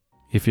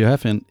If you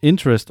have an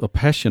interest or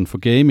passion for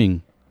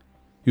gaming,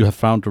 you have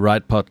found the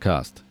right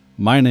podcast.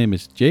 My name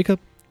is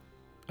Jacob.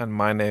 And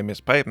my name is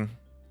Peyton.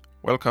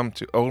 Welcome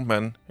to Old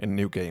Men in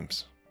New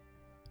Games.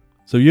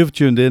 So you've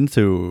tuned in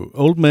to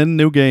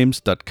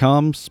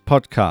oldmennewgames.com's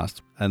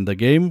podcast, and the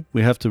game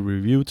we have to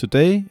review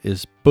today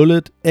is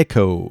Bullet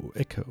Echo.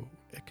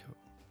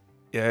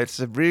 Yeah, it's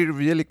a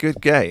really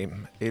good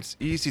game. It's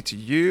easy to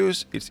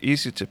use, it's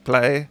easy to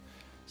play.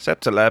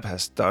 Septilab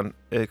has done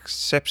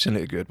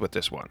exceptionally good with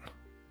this one.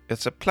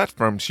 It's a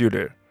platform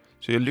shooter,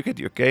 so you look at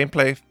your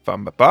gameplay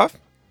from above,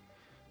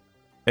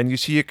 and you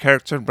see a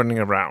character running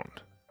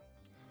around.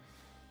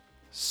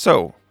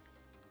 So,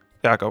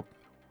 Jacob,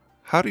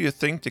 how do you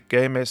think the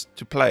game is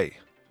to play?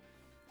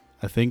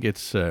 I think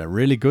it's a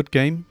really good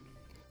game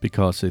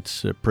because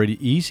it's pretty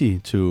easy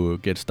to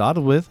get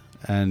started with,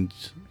 and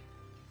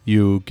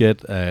you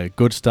get a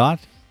good start.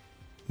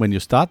 When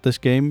you start this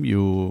game,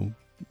 you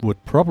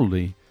would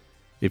probably,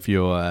 if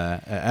you're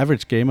an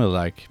average gamer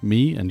like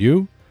me and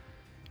you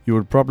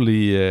would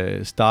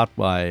probably start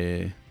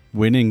by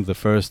winning the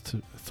first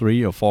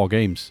 3 or 4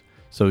 games,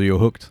 so you're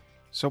hooked.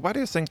 So why do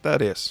you think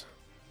that is?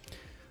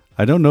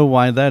 I don't know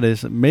why that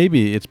is.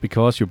 Maybe it's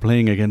because you're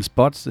playing against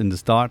bots in the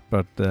start,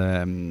 but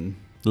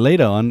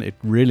later on it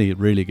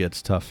really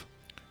gets tough.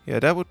 Yeah,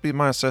 that would be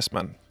my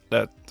assessment.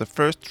 That the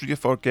first 3 or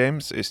 4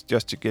 games is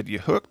just to get you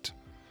hooked,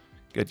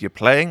 get you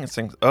playing, and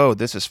think, oh,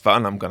 this is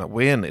fun, I'm gonna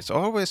win. It's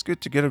always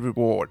good to get a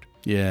reward.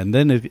 Yeah, and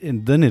then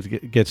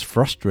it gets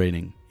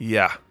frustrating.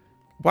 Yeah.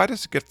 Why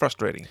does it get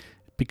frustrating?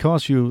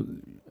 Because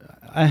in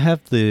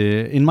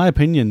my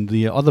opinion,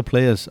 the other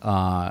players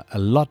are a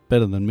lot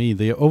better than me.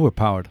 They are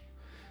overpowered.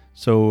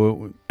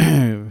 So,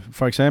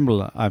 for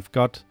example, I've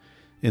got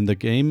in the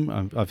game,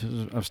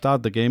 I've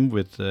started the game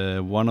with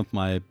one of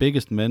my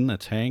biggest men, a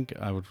tank,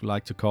 I would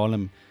like to call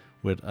him,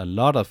 with a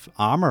lot of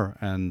armor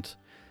and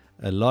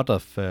a lot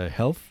of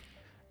health.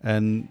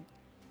 And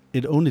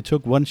it only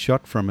took one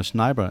shot from a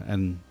sniper,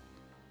 and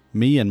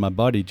me and my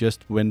body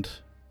just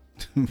went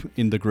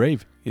in the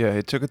grave. Yeah,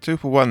 it took a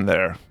 2-for-1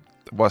 there.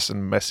 It was a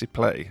messy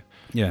play.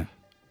 Yeah.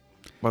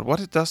 But what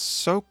it does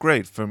so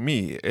great for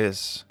me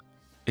is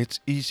it's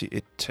easy.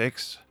 It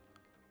takes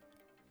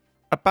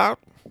about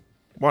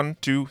 1,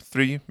 2,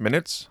 3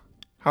 minutes.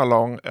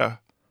 How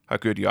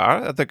good you are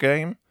at the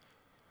game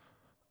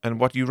and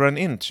what you run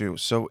into.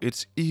 So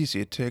it's easy.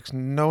 It takes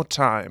no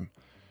time.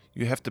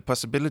 You have the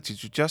possibility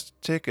to just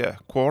take a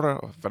quarter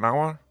of an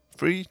hour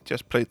free,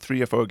 just play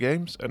 3 or 4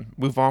 games and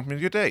move on with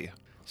your day.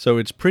 So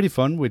it's pretty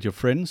fun with your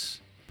friends,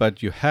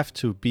 but you have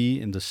to be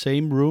in the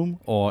same room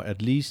or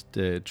at least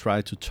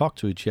try to talk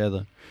to each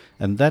other.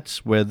 And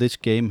that's where this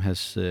game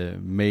has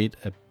made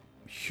a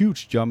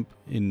huge jump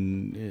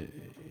in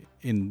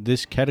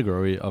this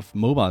category of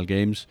mobile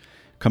games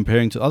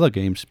comparing to other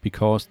games,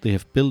 because they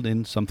have built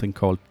in something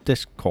called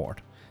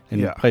Discord.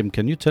 And Preben,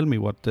 can you tell me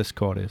what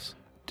Discord is?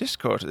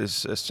 Discord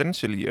is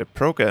essentially a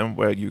program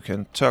where you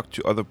can talk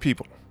to other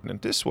people. And in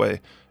this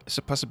way, it's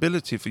a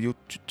possibility for you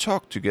to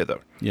talk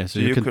together. Yeah,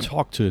 so you can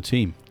talk to a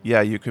team.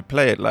 Yeah, you could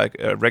play it like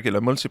a regular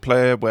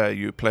multiplayer where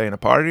you play in a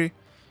party.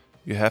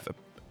 You have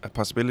a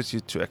possibility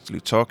to actually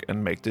talk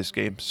and make this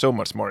game so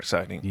much more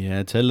exciting.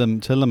 Yeah, tell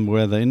them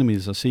where the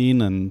enemies are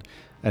seen, and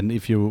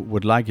if you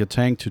would like your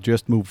tank to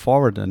just move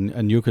forward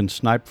and you can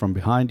snipe from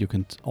behind, you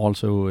can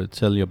also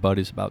tell your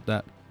buddies about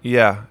that.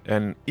 Yeah,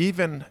 and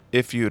even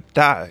if you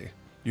die,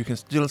 you can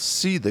still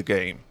see the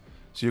game.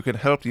 So you can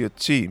help your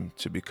team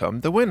to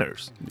become the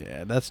winners.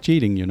 Yeah, that's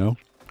cheating, you know.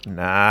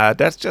 Nah,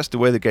 that's just the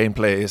way the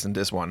gameplay is in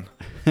this one.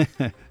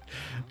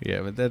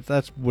 Yeah, but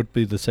that would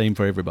be the same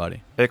for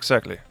everybody.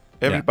 Exactly.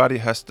 Everybody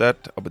has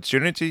that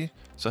opportunity,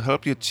 so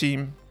help your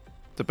team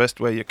the best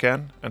way you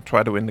can and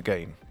try to win the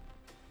game.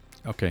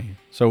 Okay,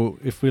 so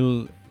if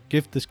we'll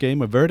give this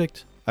game a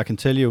verdict, I can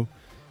tell you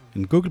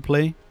in Google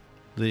Play,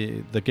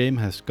 the game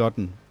has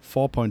gotten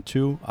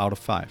 4.2 out of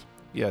 5.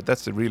 Yeah,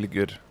 that's a really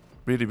good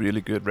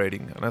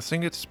rating, and I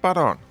think it's spot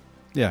on.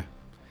 Yeah,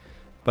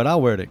 but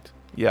our verdict,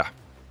 yeah,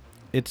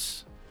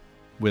 it's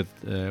with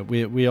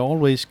we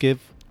always give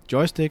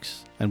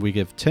joysticks, and we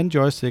give 10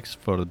 joysticks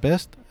for the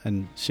best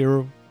and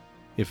 0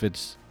 if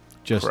it's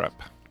just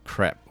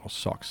crap or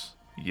sucks.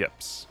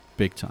 Yeps,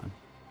 big time.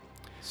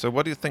 So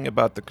what do you think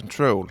about the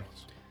controls?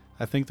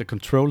 I think the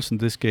controls in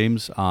these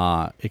games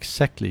are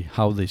exactly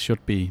how they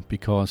should be,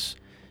 because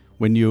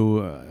when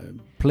you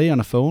play on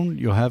a phone,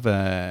 you have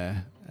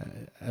a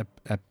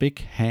big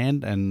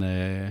hand, and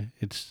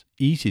it's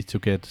easy to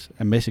get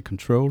a messy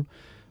control.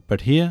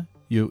 But here,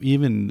 you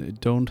even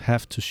don't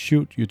have to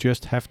shoot, you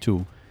just have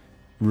to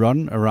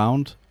run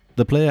around.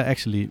 The player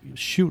actually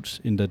shoots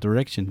in the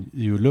direction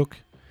you look,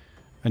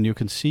 and you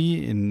can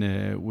see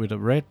with a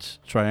red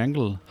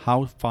triangle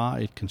how far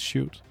it can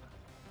shoot.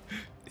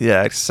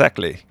 Yeah,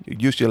 exactly. You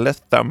use your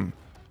left thumb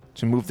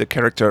to move the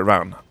character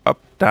around, up,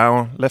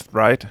 down, left,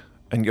 right,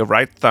 and your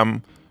right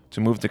thumb to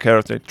move the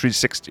character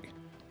 360.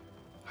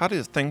 How do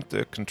you think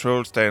the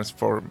control stands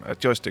for a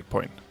joystick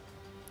point?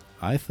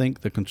 I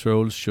think the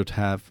controls should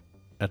have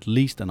at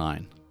least a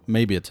 9,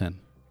 maybe a 10.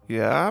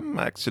 Yeah, I'm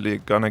actually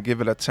gonna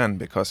give it a 10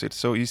 because it's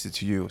so easy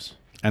to use.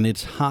 And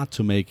it's hard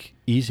to make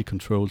easy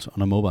controls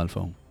on a mobile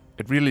phone.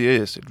 It really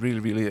is. It really,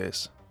 really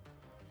is.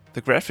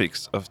 The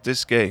graphics of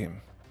this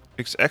game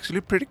is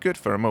actually pretty good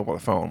for a mobile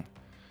phone.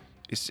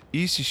 It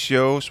easy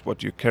shows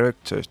what your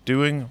character is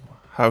doing,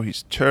 how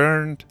he's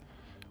turned,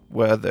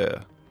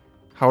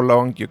 how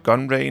long your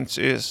gun range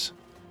is.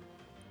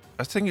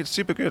 I think it's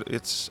super good.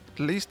 It's at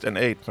least an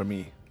 8 for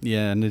me.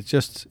 Yeah, and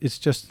it's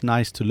just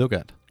nice to look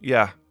at.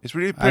 Yeah, it's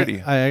really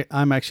pretty.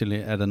 I'm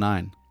actually at a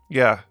 9.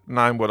 Yeah,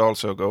 9 would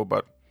also go,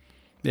 but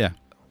Yeah.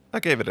 I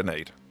gave it an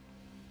 8.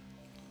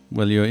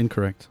 Well, you're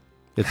incorrect.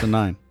 It's a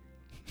 9.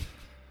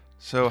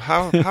 So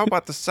how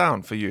about the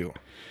sound for you?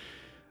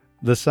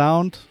 The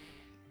sound,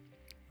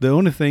 the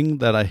only thing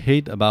that I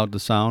hate about the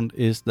sound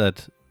is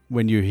that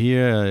when you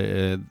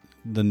hear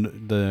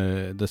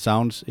the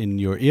sounds in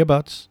your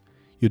earbuds,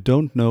 you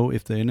don't know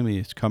if the enemy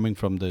is coming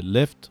from the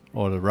left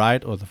or the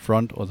right or the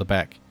front or the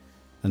back.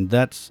 And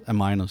that's a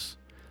minus.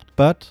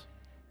 But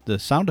the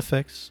sound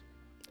effects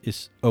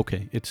is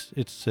okay. It's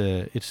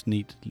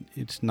neat.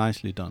 It's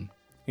nicely done.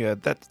 Yeah,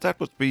 that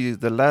would be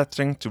the last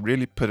thing to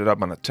really put it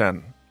up on a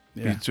 10.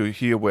 Yeah. To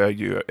hear where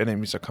your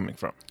enemies are coming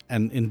from.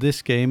 And in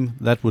this game,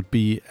 that would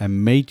be a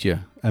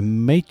major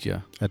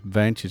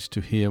advantage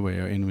to hear where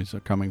your enemies are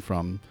coming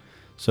from.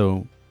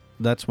 So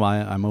that's why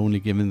I'm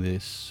only giving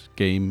this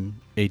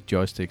game 8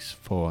 joysticks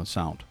for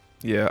sound.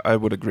 Yeah, I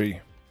would agree.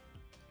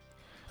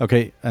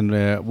 Okay, and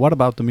what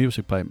about the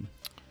music, Preben?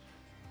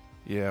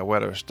 Yeah,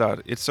 where do I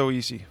start? It's so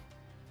easy.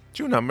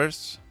 2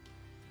 numbers.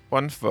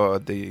 One for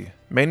the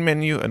main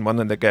menu and one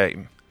in the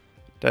game.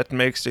 That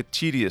makes it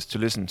tedious to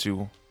listen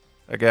to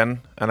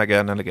again and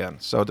again and again.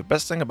 So the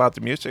best thing about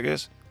the music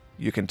is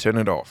you can turn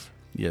it off.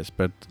 Yes,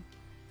 but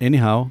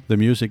anyhow, the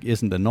music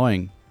isn't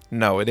annoying.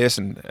 No, it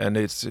isn't. And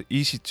it's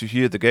easy to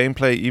hear the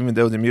gameplay even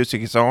though the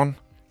music is on.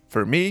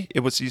 For me, it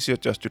was easier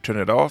just to turn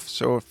it off.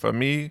 So for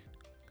me,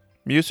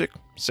 music,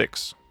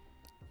 6.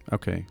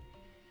 Okay.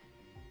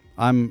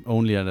 I'm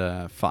only at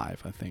a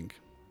 5, I think.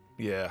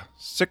 Yeah,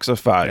 6 or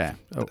 5. Yeah.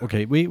 Oh,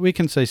 okay, we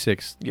can say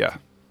 6. Yeah.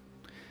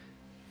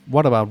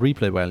 What about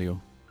replay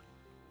value?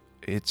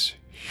 It's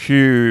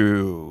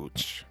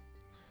huge.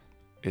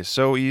 It's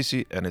so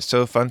easy and it's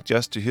so fun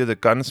just to hear the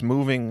guns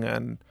moving,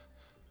 and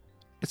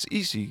it's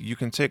easy. You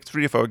can take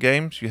 3 or 4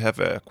 games. You have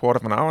a quarter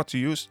of an hour to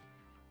use,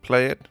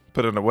 play it,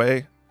 put it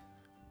away,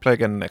 play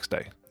again the next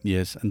day.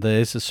 Yes, and there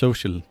is a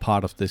social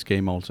part of this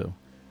game also.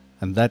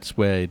 And that's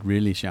where it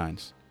really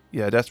shines.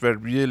 Yeah, that's where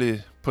it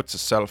really puts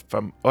itself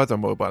from other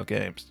mobile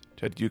games,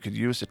 that you can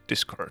use a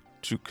Discord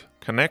to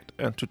connect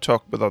and to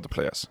talk with other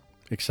players.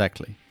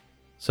 Exactly.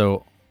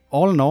 So,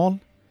 all in all,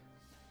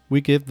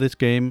 we give this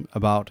game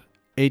about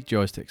 8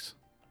 joysticks.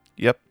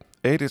 Yep,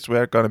 8 is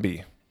where it's gonna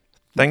be.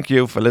 Thank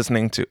you for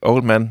listening to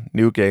Old Men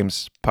New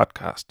Games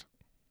podcast.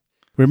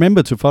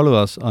 Remember to follow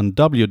us on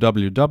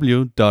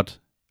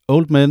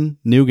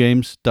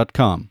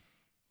www.oldmennewgames.com.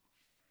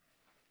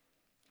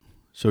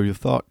 So you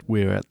thought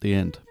we were at the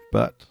end,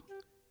 but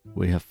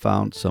we have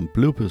found some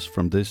bloopers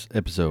from this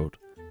episode.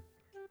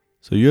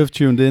 So you have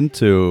tuned in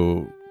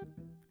to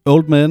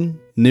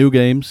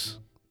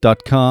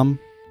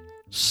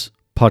oldmennewgames.com's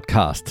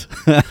podcast.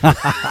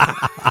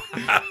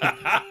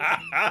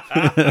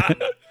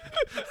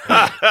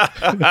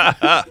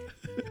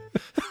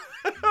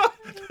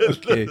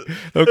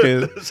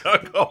 Okay.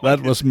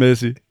 That was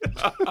messy.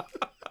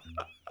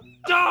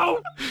 No!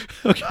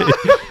 Okay.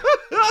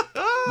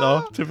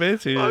 Nå, tilbage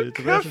til Kæft,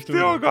 det var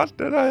studiet. godt,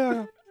 det der,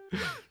 Jacob.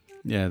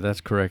 Yeah,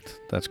 that's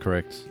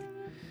correct.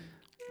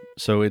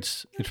 So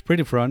it's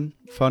pretty fun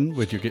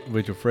with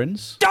your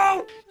friends.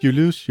 No! You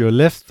lose your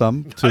left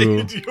thumb to...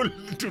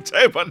 Du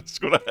taber den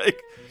sgu da ikke.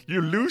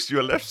 You lose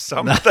your left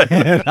something.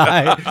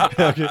 Nej,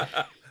 okay.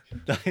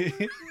 Nej.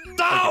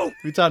 No!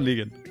 Vi tager den lige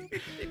igen.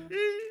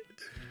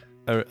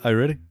 Are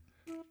you ready?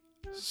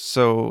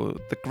 So,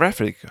 the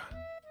graphic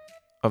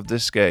of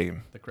this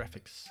game. The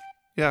graphics.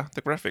 Yeah,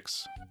 the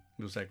graphics.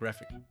 You say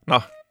graphic. No.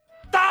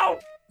 No!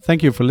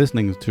 Thank you for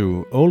listening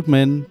to Old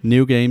Men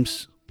New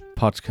Games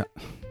podcast.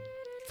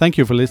 Thank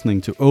you for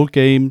listening to Old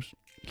Games.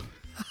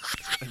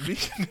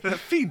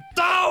 Fint.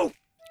 No!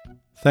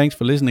 Thanks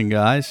for listening,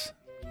 guys.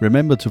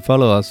 Remember to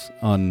follow us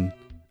on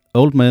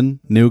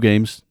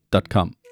oldmennewgames.com.